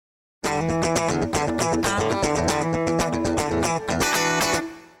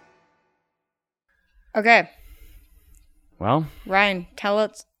Okay. Well, Ryan, tell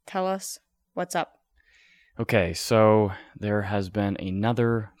us what's up. Okay, so there has been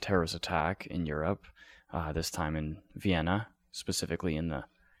another terrorist attack in Europe, this time in Vienna, specifically in the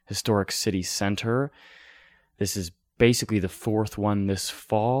historic city center. This is basically the fourth one this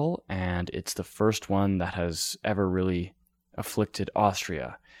fall, and it's the first one that has ever really afflicted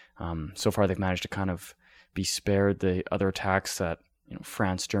Austria. So far, they've managed to kind of be spared the other attacks that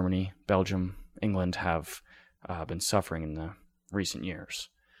France, Germany, Belgium, England have been suffering in the recent years.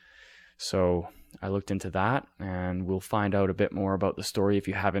 So I looked into that, and we'll find out a bit more about the story. If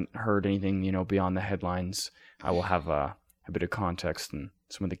you haven't heard anything, beyond the headlines, I will have a bit of context and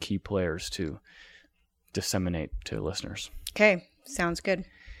some of the key players to disseminate to listeners. Okay, sounds good.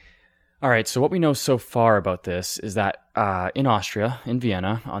 All right, so what we know so far about this is that in Austria, in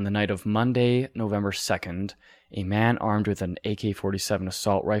Vienna, on the night of Monday, November 2nd, a man armed with an AK-47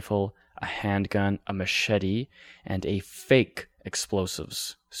 assault rifle, a handgun, a machete, and a fake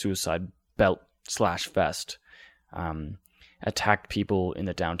explosives suicide belt/vest attacked people in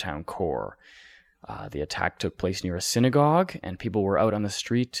the downtown core. The attack took place near a synagogue, and people were out on the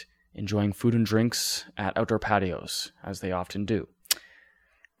street enjoying food and drinks at outdoor patios, as they often do.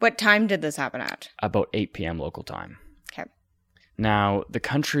 What time did this happen at? About 8 p.m. local time. Okay. Now, the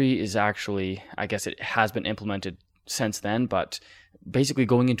country is actually, I guess it has been implemented since then, but basically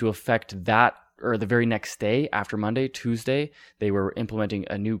going into effect the very next day after Monday, Tuesday, they were implementing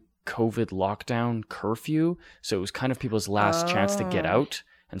a new COVID lockdown curfew. So it was kind of people's last chance to get out.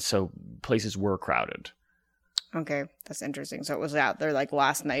 And so places were crowded. Okay, that's interesting. So it was out their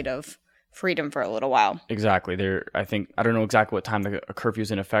last night of freedom for a little while. Exactly. I don't know exactly what time the curfew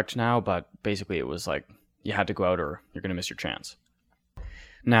is in effect now, but basically it was like you had to go out or you're going to miss your chance.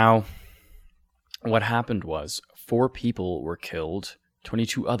 Now, what happened was 4 people were killed,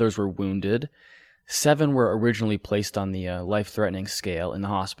 22 others were wounded, 7 were originally placed on the life-threatening scale in the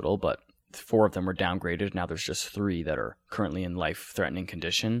hospital, but 4 of them were downgraded. Now there's just 3 that are currently in life-threatening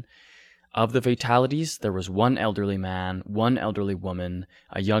condition. Of the fatalities, there was 1 elderly man, 1 elderly woman,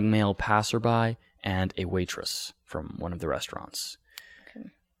 a young male passerby, and a waitress from one of the restaurants. Okay.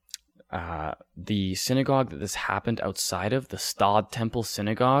 The synagogue that this happened outside of, the Stad Temple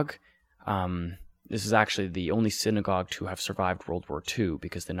Synagogue, this is actually the only synagogue to have survived World War II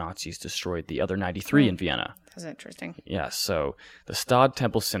because the Nazis destroyed the other 93 in Vienna. That's interesting. Yeah, so the Stad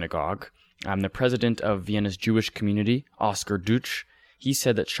Temple Synagogue, the president of Vienna's Jewish community, Oskar Deutsch, he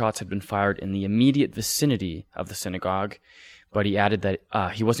said that shots had been fired in the immediate vicinity of the synagogue, but he added that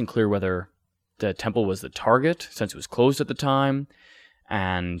he wasn't clear whether the temple was the target since it was closed at the time,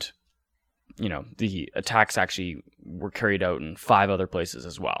 and the attacks actually were carried out in 5 other places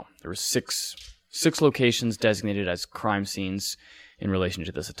as well. There were six locations designated as crime scenes in relation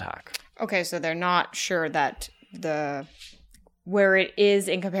to this attack. Okay, so they're not sure that where it is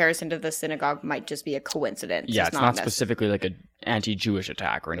in comparison to the synagogue might just be a coincidence. Yeah, it's not specifically like an anti-Jewish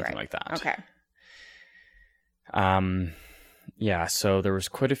attack or anything like that. Okay. Yeah, so there was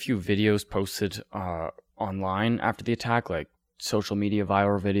quite a few videos posted online after the attack, like social media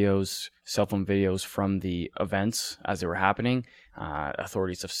viral videos, cell phone videos from the events as they were happening.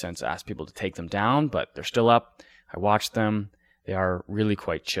 Authorities have since asked people to take them down, but they're still up. I watched them. They are really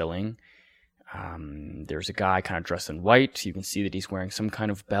quite chilling. There's a guy kind of dressed in white. You can see that he's wearing some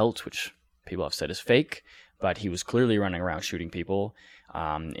kind of belt, which people have said is fake, but he was clearly running around shooting people.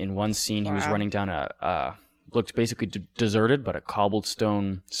 In one scene, he was running down looked basically deserted, but a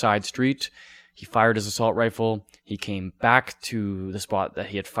cobblestone side street. He fired his assault rifle. He came back to the spot that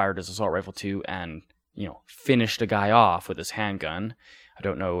he had fired his assault rifle to and, finished a guy off with his handgun. I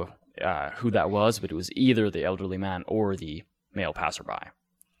don't know who that was, but it was either the elderly man or the male passerby.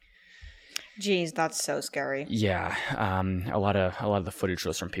 Jeez, that's so scary. Yeah, a lot of the footage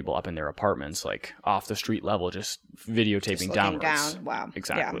was from people up in their apartments, like off the street level, just videotaping downwards. Down. Wow.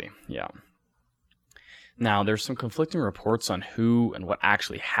 Exactly. Yeah. Now, there's some conflicting reports on who and what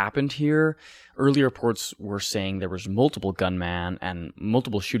actually happened here. Early reports were saying there was multiple gunmen and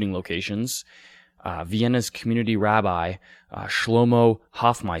multiple shooting locations. Vienna's community rabbi, Shlomo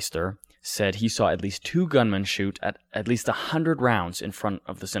Hofmeister, said he saw at least 2 gunmen shoot at least 100 rounds in front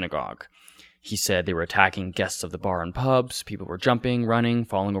of the synagogue. He said they were attacking guests of the bar and pubs. People were jumping, running,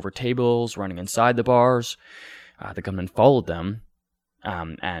 falling over tables, running inside the bars. The gunmen followed them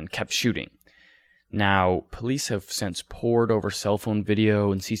and kept shooting. Now, police have since pored over cell phone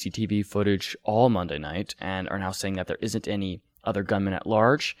video and CCTV footage all Monday night and are now saying that there isn't any other gunmen at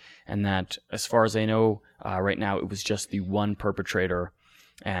large and that, as far as they know, right now it was just the one perpetrator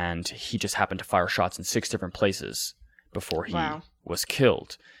and he just happened to fire shots in 6 different places before he Wow. was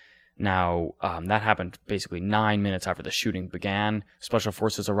killed. Now, that happened basically 9 minutes after the shooting began. Special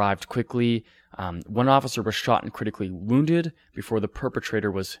forces arrived quickly. One officer was shot and critically wounded before the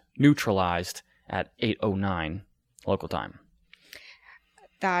perpetrator was neutralized at 8:09 local time.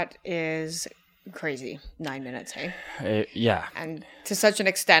 That is crazy. 9 minutes, hey? Yeah. And to such an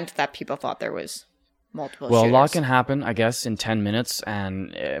extent that people thought there was multiple Well, shooters. a lot can happen, I guess, in 10 minutes.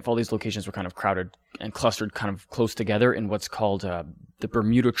 And if all these locations were kind of crowded and clustered kind of close together in what's called the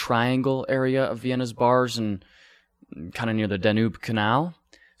Bermuda Triangle area of Vienna's bars and kind of near the Danube Canal.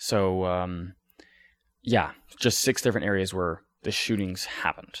 So, yeah, just 6 different areas where the shootings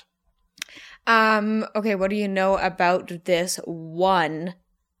happened. Okay, what do you know about this one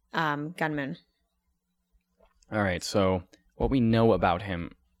gunman? All right, so what we know about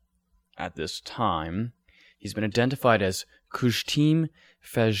him at this time, he's been identified as Kujtim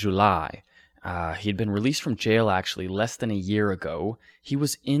Fejulai. He had been released from jail actually less than a year ago. He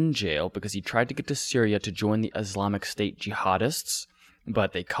was in jail because he tried to get to Syria to join the Islamic State jihadists,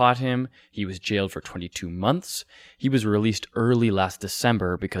 but they caught him. He was jailed for 22 months. He was released early last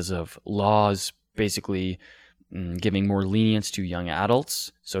December because of laws basically giving more lenience to young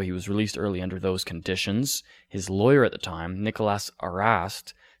adults. So he was released early under those conditions. His lawyer at the time, Nicolas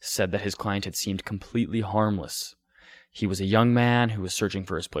Arast, said that his client had seemed completely harmless. He was a young man who was searching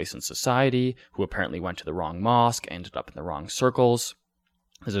for his place in society, who apparently went to the wrong mosque, ended up in the wrong circles.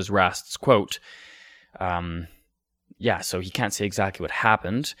 This is Rast's quote. So he can't say exactly what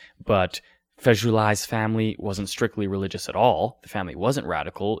happened, but Fejulai's family wasn't strictly religious at all. The family wasn't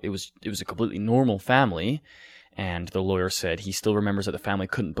radical. It was a completely normal family. And the lawyer said he still remembers that the family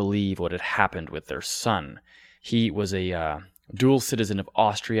couldn't believe what had happened with their son. He was a dual citizen of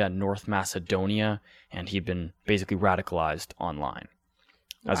Austria and North Macedonia, and he'd been basically radicalized online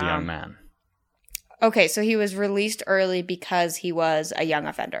as a young man. Okay, so he was released early because he was a young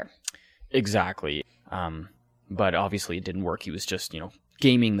offender. Exactly. But obviously it didn't work. He was just,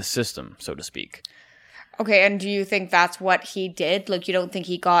 gaming the system, so to speak. Okay, and do you think that's what he did? Like, you don't think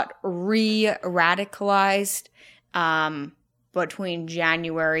he got re-radicalized between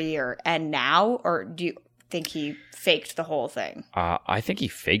January and now? Or do you think he faked the whole thing? I think he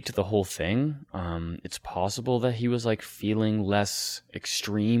faked the whole thing. It's possible that he was feeling less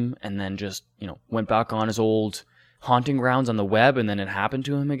extreme and then just, went back on his old haunting grounds on the web and then it happened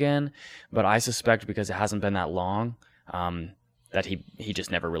to him again. But I suspect because it hasn't been that long, that he just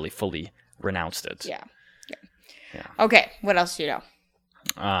never really fully renounced it. Yeah. Okay, what else do you know?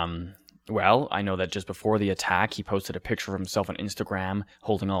 Well, I know that just before the attack, he posted a picture of himself on Instagram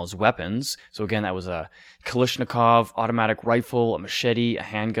holding all his weapons. So again, that was a Kalashnikov automatic rifle, a machete, a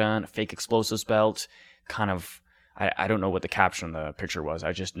handgun, a fake explosives belt. I don't know what the caption of the picture was.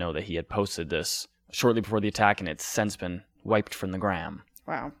 I just know that he had posted this shortly before the attack, and it's since been wiped from the gram.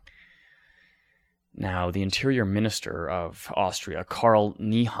 Wow. Now, the Interior Minister of Austria, Karl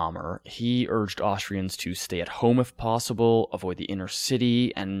Nehammer, he urged Austrians to stay at home if possible, avoid the inner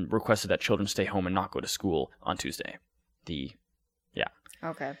city, and requested that children stay home and not go to school on Tuesday.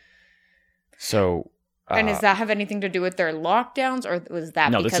 Okay. So... and does that have anything to do with their lockdowns, or was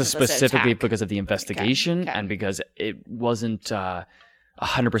that no, because this is of this specifically attack? because of the investigation Okay. and because it wasn't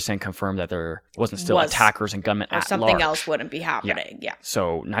 100% confirmed that there wasn't still attackers and gunmen or at something large. else wouldn't be happening. Yeah.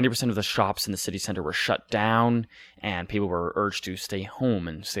 So 90% of the shops in the city center were shut down, and people were urged to stay home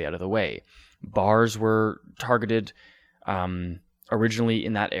and stay out of the way. Bars were targeted originally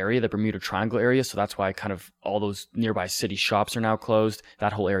in that area, the Bermuda Triangle area, so that's why kind of all those nearby city shops are now closed.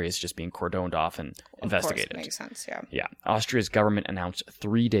 That whole area is just being cordoned off and investigated. Of course, it makes sense, yeah. Yeah. Austria's government announced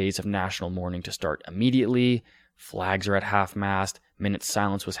 3 days of national mourning to start immediately. Flags are at half-mast. Minute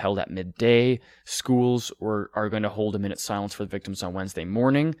silence was held at midday. Schools are going to hold a minute silence for the victims on Wednesday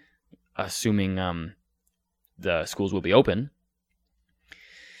morning, assuming the schools will be open.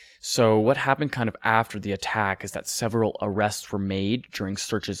 So what happened kind of after the attack is that several arrests were made during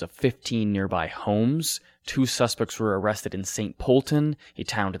searches of 15 nearby homes. 2 suspects were arrested in St. Polten, a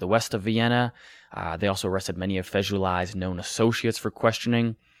town to the west of Vienna. They also arrested many of Fejulai's known associates for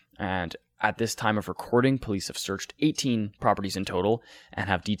questioning. And at this time of recording, police have searched 18 properties in total and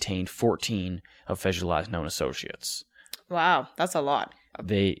have detained 14 of Fejulai's known associates. Wow, that's a lot.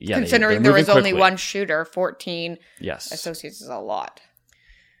 Considering there was only one shooter, 14 yes. associates is a lot.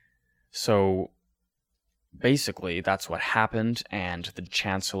 So basically, that's what happened, and the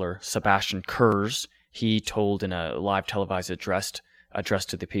Chancellor, Sebastian Kurz, he told in a live televised address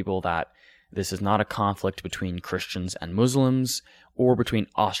to the people that this is not a conflict between Christians and Muslims or between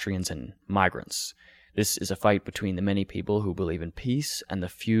Austrians and migrants. This is a fight between the many people who believe in peace and the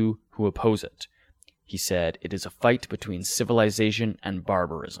few who oppose it. He said, it is a fight between civilization and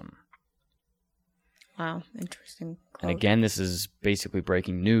barbarism. Wow, interesting quote. And again, this is basically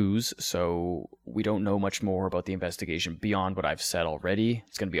breaking news, so we don't know much more about the investigation beyond what I've said already.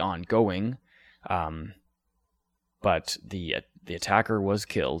 It's going to be ongoing. But the attacker was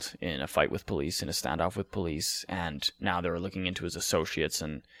killed in a fight with police, in a standoff with police, and now they're looking into his associates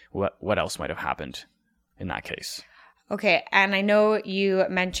and what else might have happened in that case. Okay, and I know you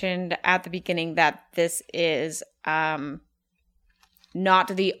mentioned at the beginning that this is not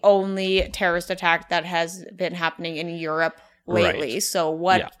the only terrorist attack that has been happening in Europe lately. Right. So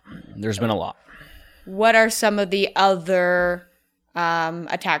what? Yeah, there's been a lot. What are some of the other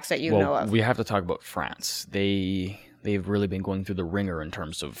attacks that you know of? We have to talk about France. They've really been going through the ringer in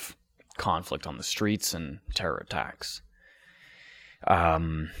terms of conflict on the streets and terror attacks.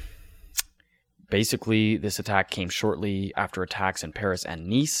 Basically, this attack came shortly after attacks in Paris and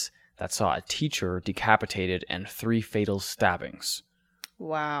Nice that saw a teacher decapitated and 3 fatal stabbings.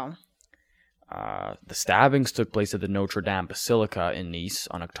 Wow. The stabbings took place at the Notre Dame Basilica in Nice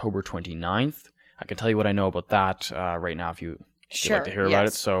on October 29th. I can tell you what I know about that right now if you'd like to hear about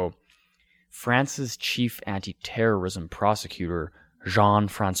it. So, France's chief anti-terrorism prosecutor,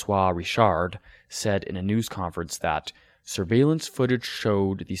 Jean-François Richard, said in a news conference that surveillance footage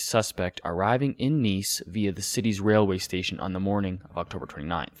showed the suspect arriving in Nice via the city's railway station on the morning of October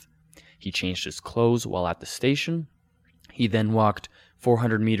 29th. He changed his clothes while at the station. He then walked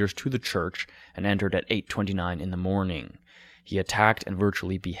 400 meters to the church and entered at 8:29 in the morning. He attacked and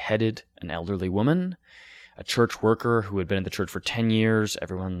virtually beheaded an elderly woman, a church worker who had been in the church for 10 years.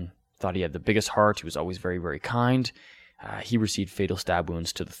 Everyone thought he had the biggest heart. He was always very, very kind. He received fatal stab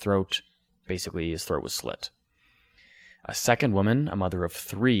wounds to the throat. Basically, his throat was slit. A second woman, a mother of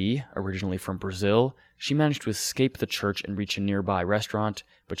 3, originally from Brazil, she managed to escape the church and reach a nearby restaurant,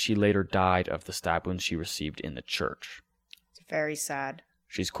 but she later died of the stab wounds she received in the church. It's very sad.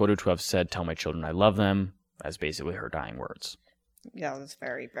 She's quoted to have said, "Tell my children I love them," as basically her dying words. Yeah, that's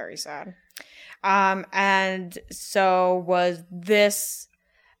very, very sad. And so was this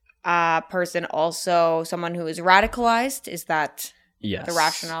person also someone who is radicalized? Is that Yes. the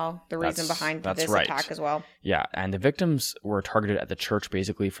rationale, the reason behind this attack as well? Yeah, and the victims were targeted at the church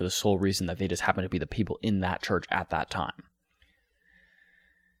basically for the sole reason that they just happened to be the people in that church at that time.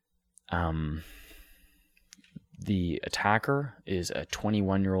 The attacker is a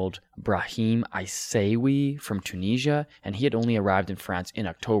 21-year-old Brahim Aissaoui from Tunisia, and he had only arrived in France in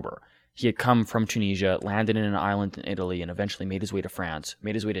October. He had come from Tunisia, landed in an island in Italy, and eventually made his way to France,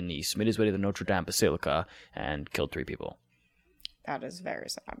 made his way to Nice, made his way to the Notre Dame Basilica, and killed 3 people. That is very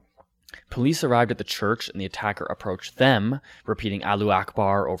sad. Police arrived at the church, and the attacker approached them, repeating Allahu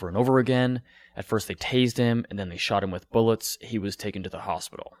Akbar over and over again. At first they tased him, and then they shot him with bullets. He was taken to the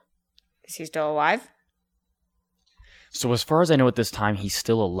hospital. Is he still alive? So as far as I know at this time, he's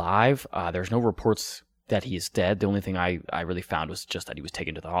still alive. There's no reports that he is dead. The only thing I really found was just that he was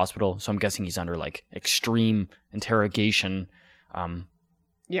taken to the hospital. So I'm guessing he's under like extreme interrogation.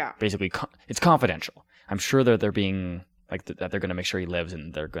 Yeah. Basically, it's confidential. I'm sure that they're being like that they're going to make sure he lives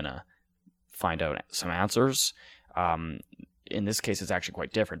and they're going to find out some answers. In this case, it's actually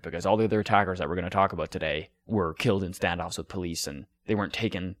quite different because all the other attackers that we're going to talk about today were killed in standoffs with police and they weren't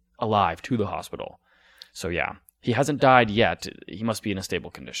taken alive to the hospital. So yeah, he hasn't died yet. He must be in a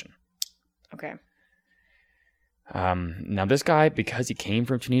stable condition. Okay. Now this guy, because he came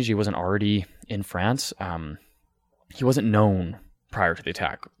from Tunisia, he wasn't already in France. He wasn't known prior to the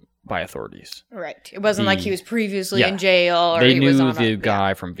attack by authorities. Right. It wasn't like he was previously in jail or they he knew was on the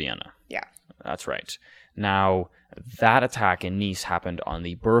guy from Vienna. Yeah. That's right. Now, that attack in Nice happened on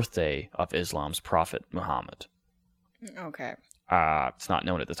the birthday of Islam's prophet, Muhammad. Okay. It's not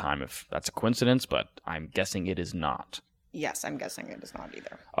known at the time if that's a coincidence, but I'm guessing it is not. Yes, I'm guessing it is not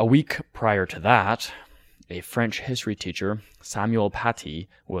either. A week prior to that, a French history teacher, Samuel Paty,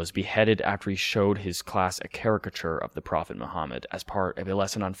 was beheaded after he showed his class a caricature of the Prophet Muhammad as part of a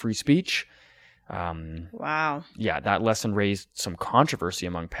lesson on free speech. Wow. Yeah, that lesson raised some controversy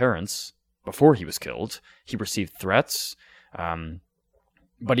among parents before he was killed. He received threats,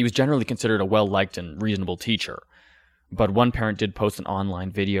 but he was generally considered a well-liked and reasonable teacher. But one parent did post an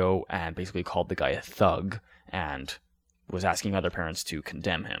online video and basically called the guy a thug and was asking other parents to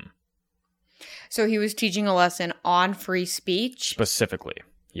condemn him. So he was teaching a lesson on free speech? Specifically,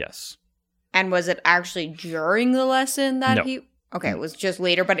 yes. And was it actually during the lesson that No. he... Okay, it was just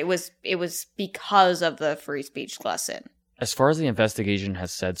later, but it was because of the free speech lesson. As far as the investigation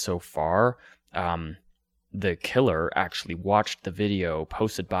has said so far, the killer actually watched the video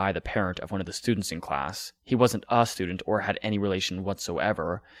posted by the parent of one of the students in class. He wasn't a student or had any relation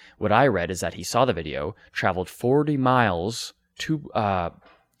whatsoever. What I read is that he saw the video, traveled 40 miles to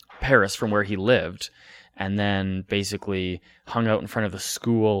Paris from where he lived, and then basically hung out in front of the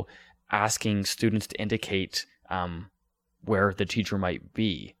school asking students to indicate where the teacher might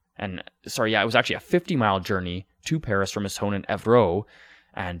be. And it was actually a 50-mile journey to Paris from his home in Évreux.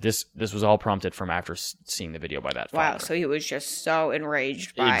 And this was all prompted from after seeing the video by that father. Wow, so he was just so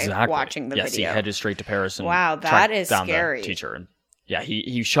enraged by watching the video. Yes, he headed straight to Paris and that is down scary. The teacher. And yeah,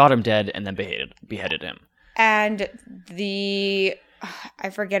 he shot him dead and then beheaded him. And I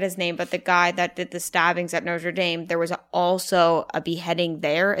forget his name, but the guy that did the stabbings at Notre Dame, there was also a beheading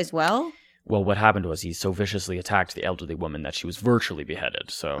there as well? Well, what happened was he so viciously attacked the elderly woman that she was virtually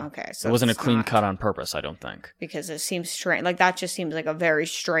beheaded. So it wasn't a clean cut on purpose, I don't think. Because it seems strange. Like, that just seems like a very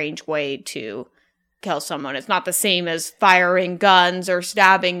strange way to kill someone. It's not the same as firing guns or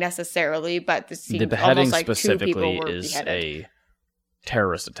stabbing necessarily, but this seems the beheading almost like specifically 2 people were is beheaded. a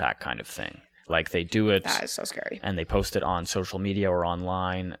terrorist attack kind of thing. Like, they do it. That is so scary. And they post it on social media or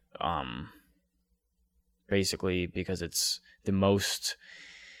online, basically because it's the most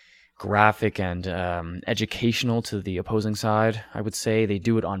graphic and educational to the opposing side. I would say they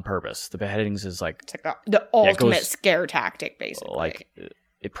do it on purpose. The beheadings is like it's like the ultimate scare tactic, basically. Like,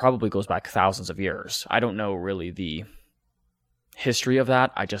 it probably goes back thousands of years. I don't know really the history of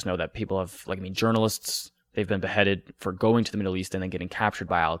that. I just know that people have, journalists, they've been beheaded for going to the Middle East and then getting captured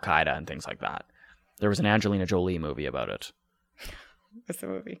by Al Qaeda and things like that. There was an Angelina Jolie movie about it. What's the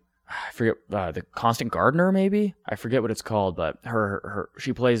movie? I forget, the Constant Gardener, maybe? I forget what it's called, but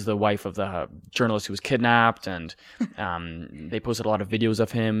she plays the wife of the journalist who was kidnapped, and they posted a lot of videos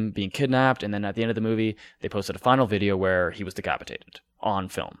of him being kidnapped, and then at the end of the movie, they posted a final video where he was decapitated on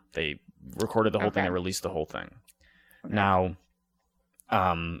film. They recorded the whole thing and released the whole thing. Okay. Now,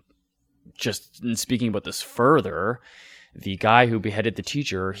 just speaking about this further, the guy who beheaded the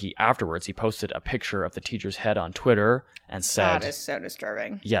teacher, he posted a picture of the teacher's head on Twitter and said... That is so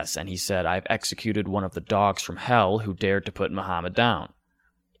disturbing. Yes, and he said, "I've executed one of the dogs from hell who dared to put Muhammad down."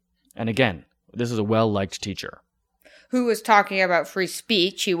 And again, this is a well-liked teacher. Who was talking about free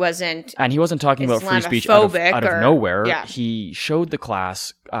speech. He wasn't... And he wasn't talking about free speech out of nowhere. Yeah. He showed the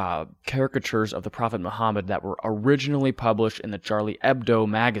class caricatures of the Prophet Muhammad that were originally published in the Charlie Hebdo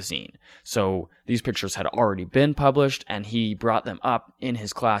magazine. So these pictures had already been published, and he brought them up in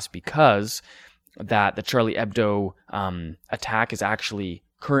his class because that the Charlie Hebdo attack is actually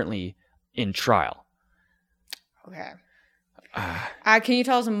currently in trial. Okay. Can you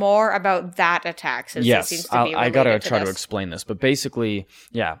tell us more about that attack? Since yes, it seems to be I gotta to try this. to explain this, but basically,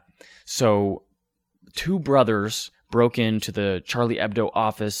 yeah. So, 2 brothers broke into the Charlie Hebdo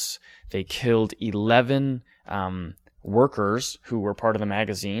office. They killed 11 workers who were part of the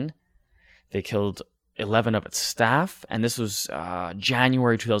magazine. They killed 11 of its staff, and this was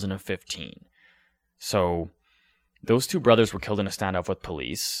January 2015. So, those 2 brothers were killed in a standoff with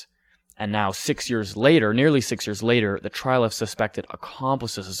police. And now, nearly 6 years later, the trial of suspected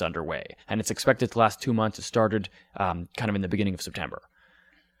accomplices is underway. And it's expected to last 2 months. It started kind of in the beginning of September.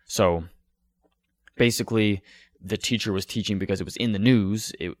 So, basically, the teacher was teaching because it was in the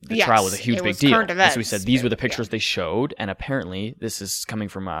news. The trial was a huge big deal. As we said, these were the pictures they showed. And apparently, this is coming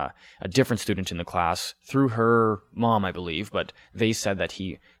from a different student in the class through her mom, I believe. But they said that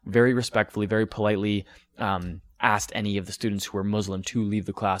he very respectfully, very politely asked any of the students who were Muslim to leave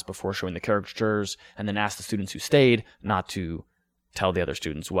the class before showing the caricatures, and then asked the students who stayed not to tell the other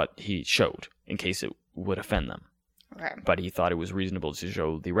students what he showed in case it would offend them. Okay. But he thought it was reasonable to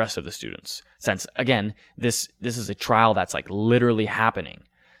show the rest of the students, since again this is a trial that's like literally happening,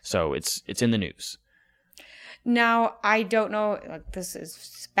 so it's in the news. Now, I don't know, like, this is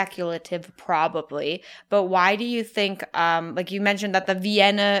speculative probably, but why do you think, like you mentioned that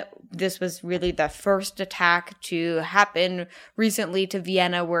this was really the first attack to happen recently to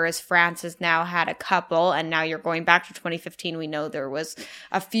Vienna, whereas France has now had a couple, and now you're going back to 2015. We know there was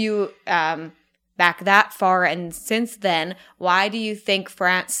a few back that far, and since then, why do you think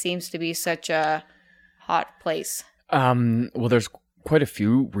France seems to be such a hot place? Well, there's quite a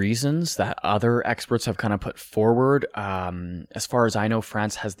few reasons that other experts have kind of put forward. As far as I know,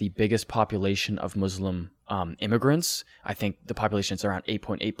 France has the biggest population of Muslim immigrants. I think the population is around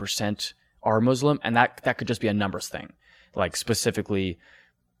 8.8% are Muslim, and that could just be a numbers thing. Like specifically,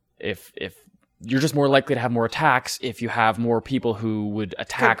 if you're just more likely to have more attacks if you have more people who would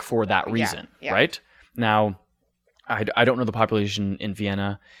attack for that reason, right? Now, I don't know the population in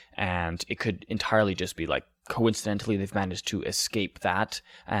Vienna, and it could entirely just be like coincidentally they've managed to escape that.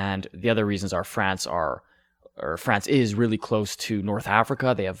 And the other reasons are France are France is really close to North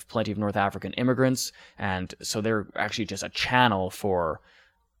Africa. They have plenty of North African immigrants, and so they're actually just a channel for,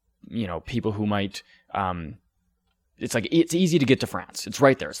 people who might. It's easy to get to France. It's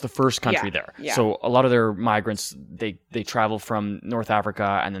right there. It's the first country there. Yeah. So a lot of their migrants, they travel from North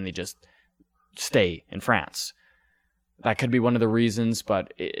Africa and then they just stay in France. That could be one of the reasons,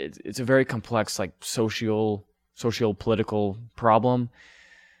 but it's a very complex, socio-political problem.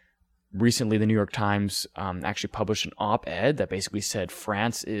 Recently, the New York Times actually published an op-ed that basically said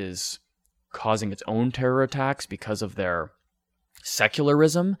France is causing its own terror attacks because of their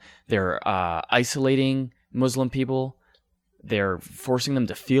secularism. They're isolating Muslim people. They're forcing them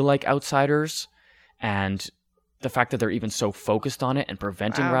to feel like outsiders. And the fact that they're even so focused on it and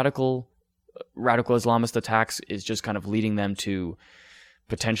preventing radical Islamist attacks is just kind of leading them to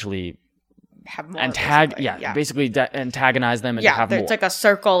potentially have more basically antagonize them and have more. It's like a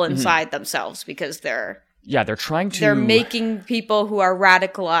circle inside themselves because they're making people who are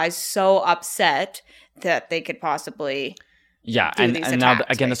radicalized so upset that they could possibly and now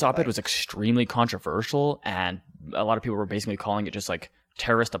again, this op-ed was extremely controversial, and a lot of people were basically calling it just like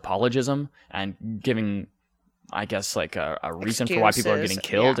terrorist apologism and giving, I guess, like a reason for why people are getting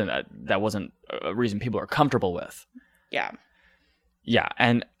killed, and that wasn't a reason people are comfortable with. Yeah. Yeah,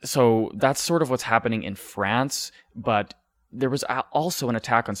 and so that's sort of what's happening in France, but there was also an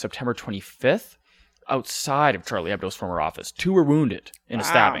attack on September 25th outside of Charlie Hebdo's former office. 2 were wounded in a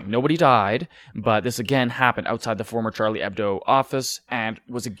stabbing. Nobody died, but this again happened outside the former Charlie Hebdo office and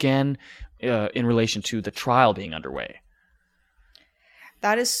was again in relation to the trial being underway.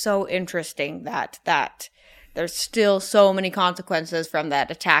 That is so interesting that there's still so many consequences from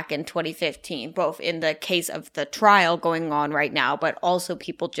that attack in 2015, both in the case of the trial going on right now, but also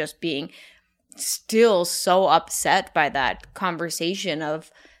people just being still so upset by that conversation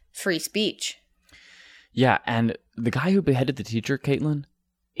of free speech. Yeah, and the guy who beheaded the teacher, Caitlin,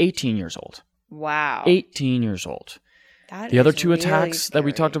 18 years old. Wow. 18 years old. The other 2 attacks that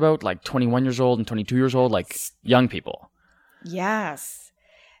we talked about, like 21 years old and 22 years old, like young people. Yes.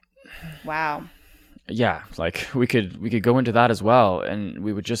 Wow. Yeah, like we could go into that as well, and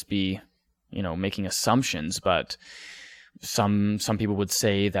we would just be, making assumptions, but some people would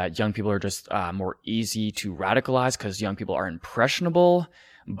say that young people are just more easy to radicalize because young people are impressionable,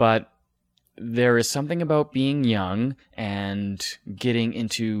 but there is something about being young and getting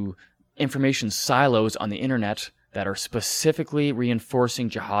into information silos on the internet that are specifically reinforcing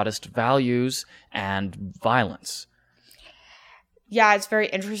jihadist values and violence. Yeah, it's very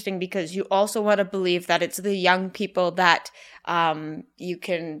interesting because you also want to believe that it's the young people that you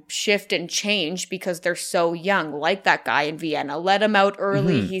can shift and change because they're so young, like that guy in Vienna. Let him out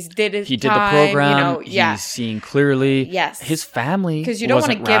early. He did the program. He's seeing clearly. Yes. His family because you don't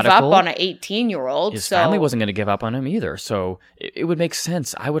want to give up on an 18-year-old. His family wasn't going to give up on him either. So it would make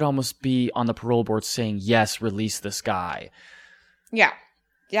sense. I would almost be on the parole board saying, yes, release this guy. Yeah.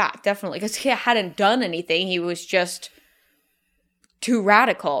 Yeah, definitely. Because he hadn't done anything. He was just too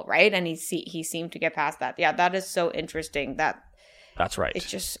radical, right? And he seemed to get past that. Yeah, that is so interesting. That's right. It's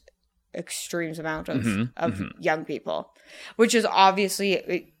just extremes amount of young people, which is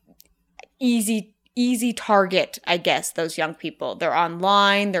obviously easy target, I guess. Those young people, they're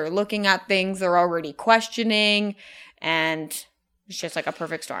online, they're looking at things, they're already questioning, and it's just like a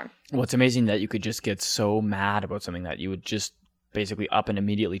perfect storm. Well, it's amazing that you could just get so mad about something that you would just basically up and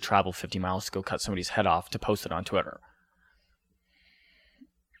immediately travel 50 miles to go cut somebody's head off to post it on Twitter.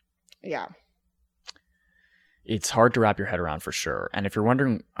 Yeah. It's hard to wrap your head around for sure. And if you're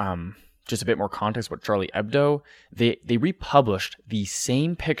wondering just a bit more context about Charlie Hebdo, they republished the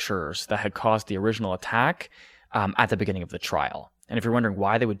same pictures that had caused the original attack at the beginning of the trial. And if you're wondering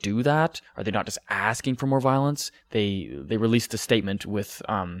why they would do that, are they not just asking for more violence? They released a statement with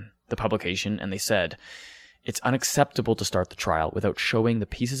the publication, and they said, "It's unacceptable to start the trial without showing the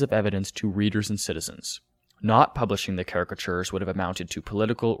pieces of evidence to readers and citizens. Not publishing the caricatures would have amounted to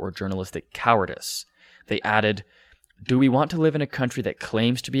political or journalistic cowardice." They added, "Do we want to live in a country that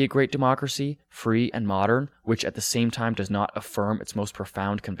claims to be a great democracy, free and modern, which at the same time does not affirm its most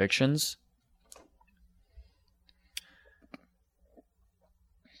profound convictions?"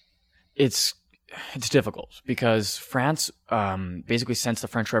 It's difficult because France, basically since the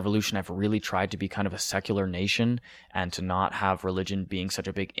French Revolution, have really tried to be kind of a secular nation and to not have religion being such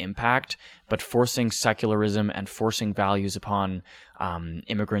a big impact, but forcing secularism and forcing values upon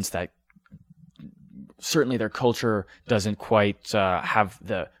immigrants that certainly their culture doesn't quite have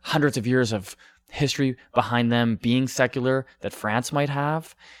the hundreds of years of history behind them being secular that France might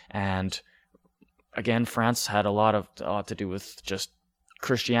have. And again, France had a lot to do with just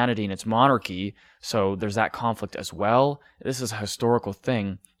Christianity and its monarchy. So there's that conflict as well. This is a historical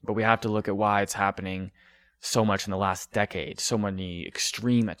thing, but we have to look at why it's happening so much in the last decade, so many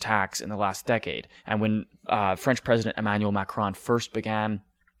extreme attacks in the last decade. And when French President Emmanuel Macron first began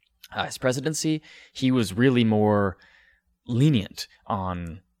his presidency, he was really more lenient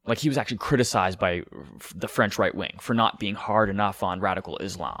on, like, he was actually criticized by the French right wing for not being hard enough on radical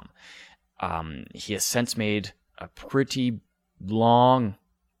Islam. He has since made a pretty long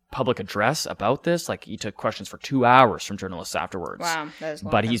public address about this. Like, he took questions for 2 hours from journalists afterwards. Wow, that is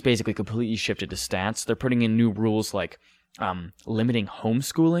long. But he's basically completely shifted his stance. They're putting in new rules like limiting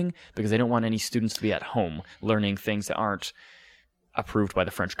homeschooling because they don't want any students to be at home learning things that aren't approved by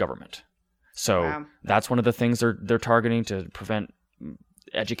the French government. So that's one of the things they're targeting to prevent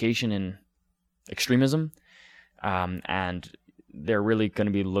education in extremism. And they're really going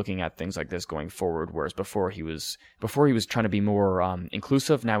to be looking at things like this going forward, whereas before he was trying to be more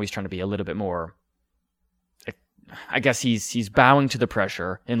inclusive. Now he's trying to be a little bit more, I guess he's bowing to the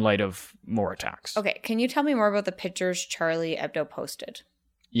pressure in light of more attacks. Okay, can you tell me more about the pictures Charlie Hebdo posted?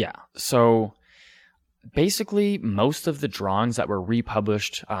 Yeah, so basically most of the drawings that were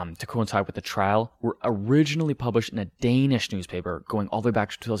republished to coincide with the trial were originally published in a Danish newspaper going all the way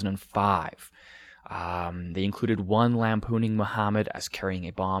back to 2005. They included one lampooning Muhammad as carrying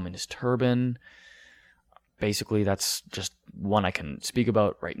a bomb in his turban. Basically, that's just one I can speak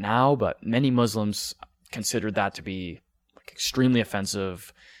about right now, but many Muslims considered that to be extremely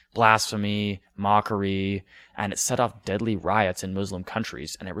offensive, blasphemy, mockery, and it set off deadly riots in Muslim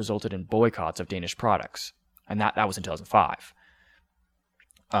countries, and it resulted in boycotts of Danish products. And that was in 2005.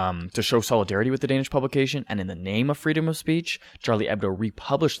 To show solidarity with the Danish publication, and in the name of freedom of speech, Charlie Hebdo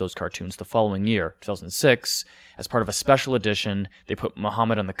republished those cartoons the following year, 2006. As part of a special edition, they put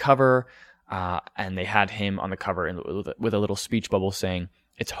Muhammad on the cover, and they had him on the cover with a little speech bubble saying,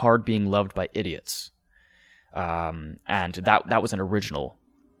 "It's hard being loved by idiots." And that was an original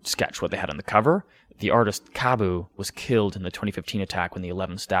sketch, what they had on the cover. The artist Kabu was killed in the 2015 attack when the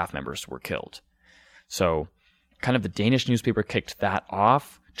 11 staff members were killed. So kind of the Danish newspaper kicked that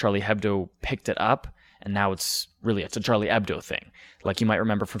off. Charlie Hebdo picked it up, and now it's a Charlie Hebdo thing. Like, you might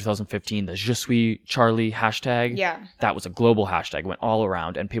remember from 2015, the Je suis Charlie hashtag. Yeah. That was a global hashtag, went all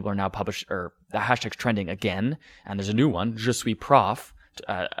around, and people are now the hashtag's trending again, and there's a new one, Je suis prof,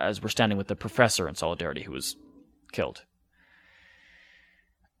 as we're standing with the professor in solidarity who was killed.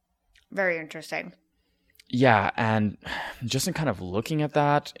 Very interesting. Yeah, and just in kind of looking at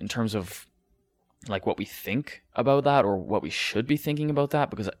that in terms of like what we think about that or what we should be thinking about that,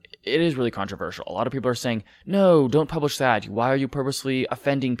 because it is really controversial. A lot of people are saying, no, don't publish that. Why are you purposely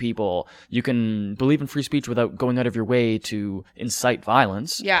offending people? You can believe in free speech without going out of your way to incite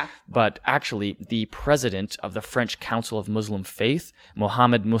violence. Yeah. But actually, the president of the French Council of Muslim Faith,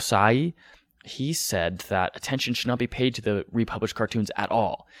 Mohamed Moussaï, he said that attention should not be paid to the republished cartoons at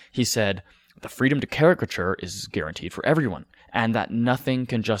all. He said, the freedom to caricature is guaranteed for everyone, and that nothing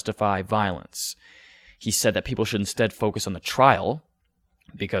can justify violence. He said that people should instead focus on the trial,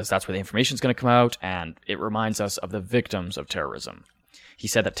 because that's where the information is going to come out, and it reminds us of the victims of terrorism. He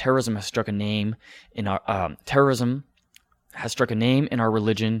said that terrorism has struck a name in our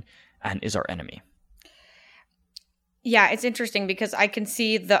religion and is our enemy. Yeah, it's interesting because I can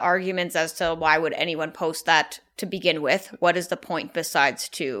see the arguments as to why would anyone post that to begin with. What is the point besides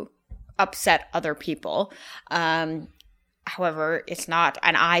to upset other people? However, it's not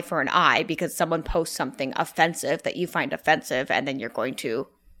an eye for an eye because someone posts something offensive that you find offensive and then you're going to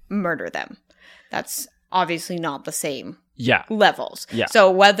murder them. That's obviously not the same levels. Yeah. So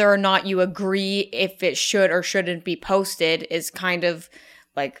whether or not you agree if it should or shouldn't be posted is kind of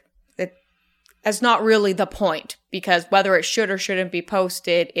like, that's not really the point, because whether it should or shouldn't be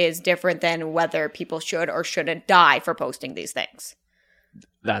posted is different than whether people should or shouldn't die for posting these things.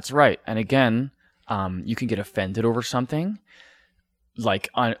 That's right. And again, you can get offended over something, like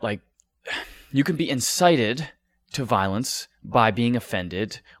you can be incited to violence by being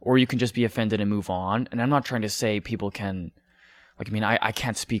offended, or you can just be offended and move on. And I'm not trying to say people can, I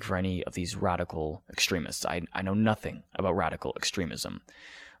can't speak for any of these radical extremists. I know nothing about radical extremism,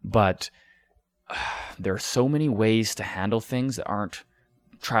 but there are so many ways to handle things that aren't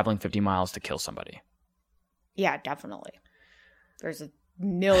traveling 50 miles to kill somebody. Yeah, definitely. There's a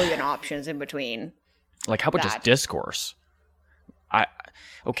million options in between. Like, how about just discourse?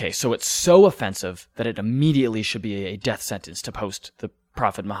 Okay, so it's so offensive that it immediately should be a death sentence to post the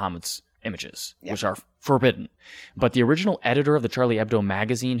Prophet Muhammad's images, which are forbidden. But the original editor of the Charlie Hebdo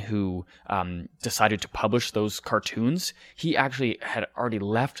magazine who decided to publish those cartoons, he actually had already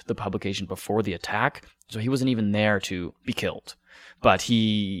left the publication before the attack, so he wasn't even there to be killed. But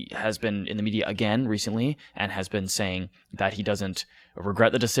he has been in the media again recently and has been saying that he doesn't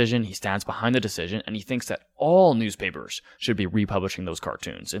regret the decision, he stands behind the decision, and he thinks that all newspapers should be republishing those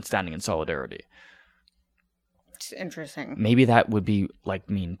cartoons and standing in solidarity. It's interesting. Maybe that would be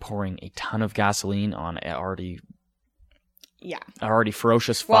pouring a ton of gasoline on an already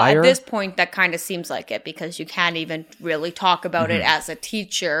ferocious fire. Well, at this point, that kind of seems like it, because you can't even really talk about it as a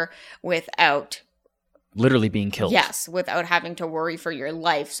teacher without literally being killed. Yes, without having to worry for your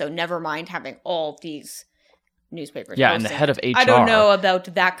life. So never mind having all these newspapers. Yeah, and the head of HR. I don't know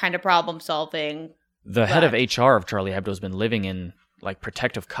about that kind of problem solving. The head of HR of Charlie Hebdo has been living in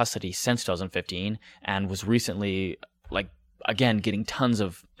protective custody since 2015 and was recently again getting tons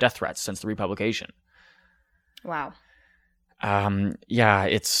of death threats since the republication. Wow. Yeah,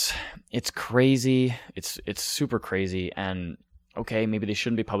 it's crazy. It's super crazy, and okay, maybe they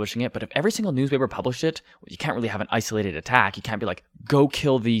shouldn't be publishing it, but if every single newspaper published it, you can't really have an isolated attack. You can't be go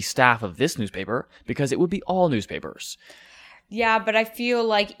kill the staff of this newspaper, because it would be all newspapers. Yeah, but I feel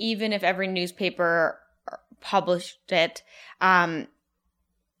like even if every newspaper published it,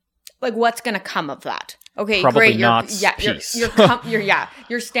 what's going to come of that? Okay, probably great. Peace.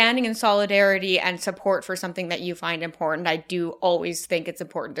 You're standing in solidarity and support for something that you find important. I do always think it's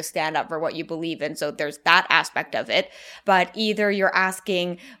important to stand up for what you believe in. So there's that aspect of it. But either you're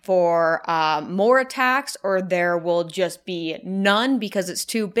asking for more attacks, or there will just be none because it's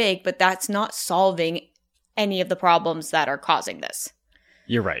too big. But that's not solving any of the problems that are causing this.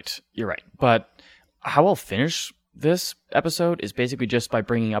 You're right. But how I'll finish this episode is basically just by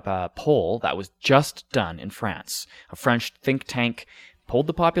bringing up a poll that was just done in France. A French think tank polled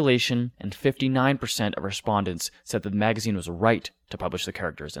the population, and 59% of respondents said that the magazine was right to publish the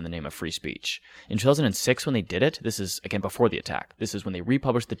characters in the name of free speech. In 2006, when they did it, this is, again, before the attack. This is when they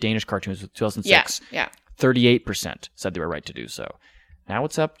republished the Danish cartoons in 2006. Yeah. 38% said they were right to do so. Now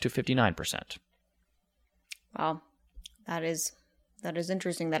it's up to 59%. Wow. That is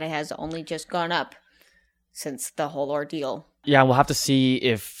interesting that it has only just gone up since the whole ordeal. Yeah, we'll have to see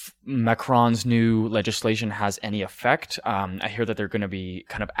if Macron's new legislation has any effect. I hear that they're going to be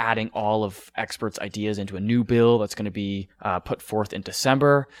kind of adding all of experts' ideas into a new bill that's going to be put forth in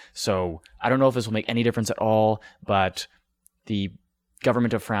December. So I don't know if this will make any difference at all, but the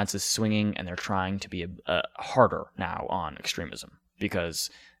government of France is swinging, and they're trying to be harder now on extremism, because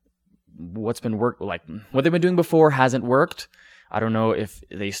what they've been doing before hasn't worked. I don't know if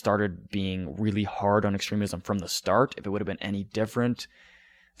they started being really hard on extremism from the start, if it would have been any different.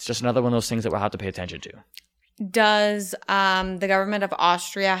 It's just another one of those things that we'll have to pay attention to. Does the government of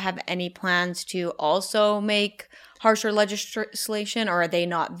Austria have any plans to also make harsher legislation, or are they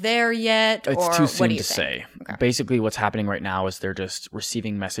not there yet? It's too soon to say. Okay. Basically, what's happening right now is they're just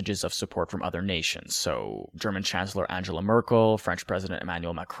receiving messages of support from other nations. So German Chancellor Angela Merkel, French President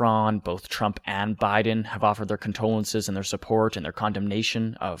Emmanuel Macron, both Trump and Biden have offered their condolences and their support and their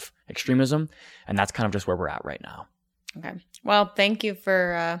condemnation of extremism. And that's kind of just where we're at right now. Okay. Well, thank you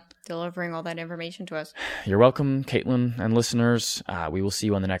for delivering all that information to us. You're welcome, Caitlin and listeners. We will see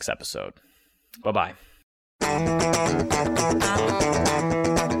you on the next episode. Bye-bye.